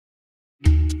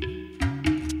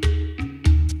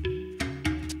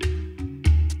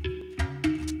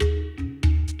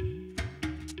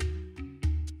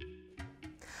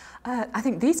I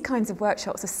think these kinds of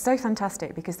workshops are so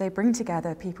fantastic because they bring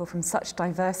together people from such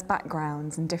diverse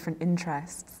backgrounds and different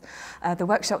interests. The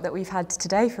workshop that we've had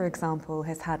today, for example,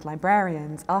 has had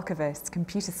librarians, archivists,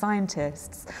 computer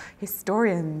scientists,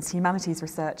 historians, humanities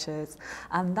researchers,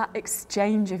 and that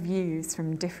exchange of views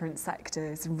from different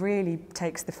sectors really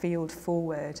takes the field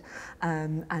forward,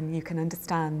 and you can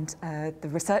understand the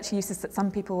research uses that some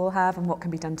people will have and what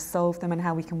can be done to solve them and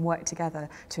how we can work together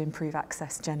to improve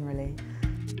access generally.